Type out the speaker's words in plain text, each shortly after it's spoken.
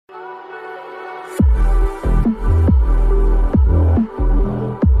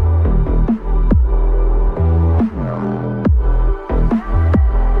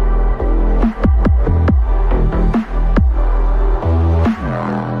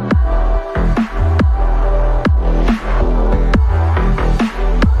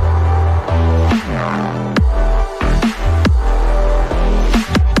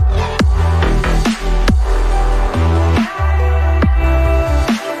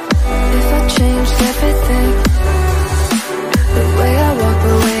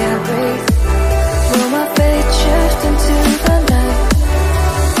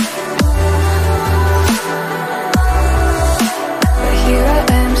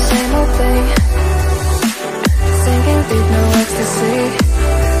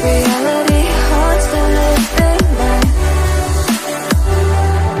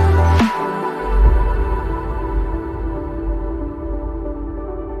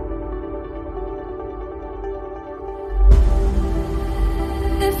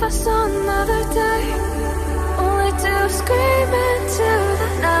If I saw another day, only to scream into the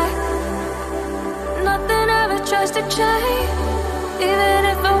night. Nothing ever tries to change, even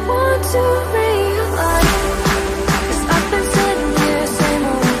if I want to realize. 'Cause I've been sitting here, same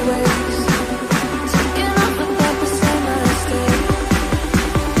old ways, taking off without the same mistake.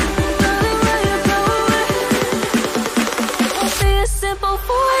 Darling, where you going? It won't be as simple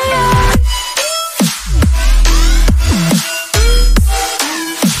for you.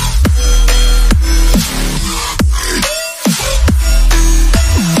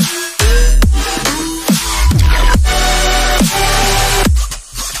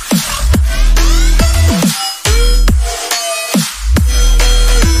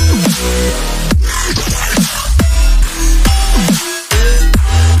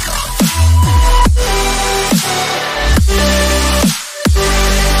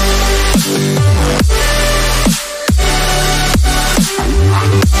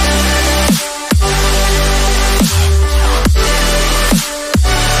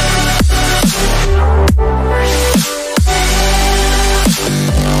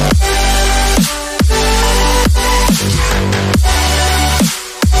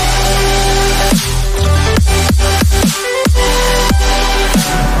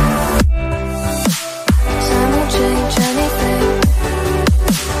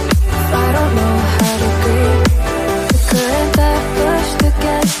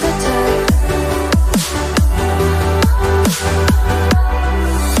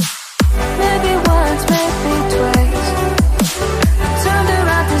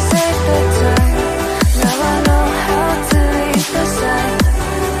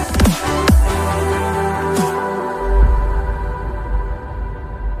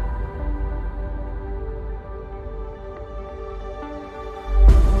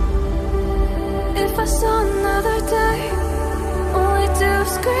 If I saw another day, only to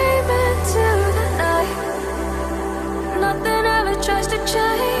scream into the night. Nothing ever tries to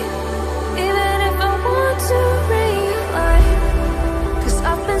change, even if I want to realize. 'Cause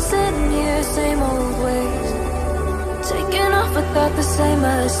I've been sitting here, same old ways, taking off without the same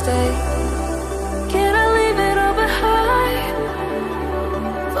mistake. Can I leave it all behind?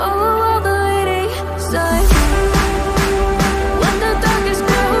 Follow all the leading signs. When the dark is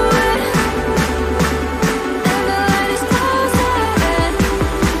growing and the light is closing in,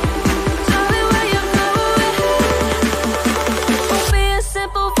 darling, where you going? Won't be as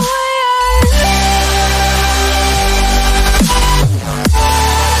simple for you.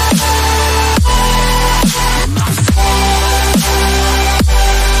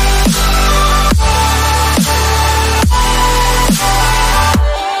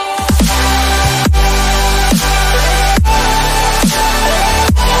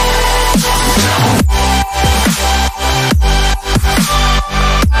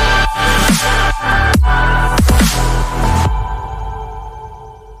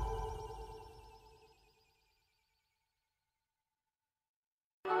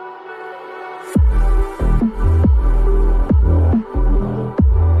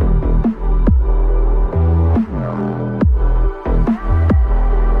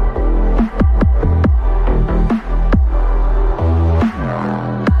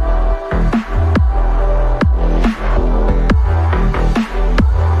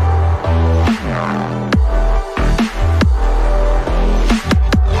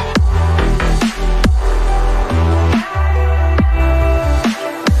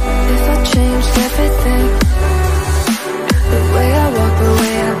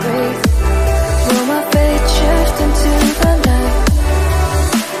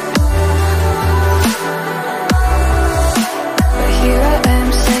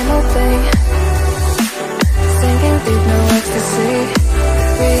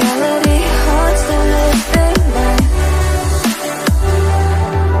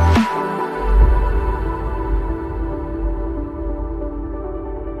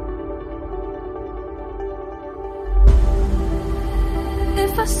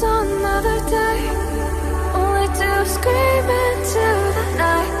 If I saw another day, only to scream into the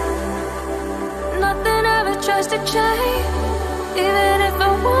night. Nothing ever tries to change, even if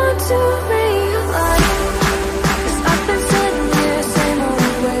I want to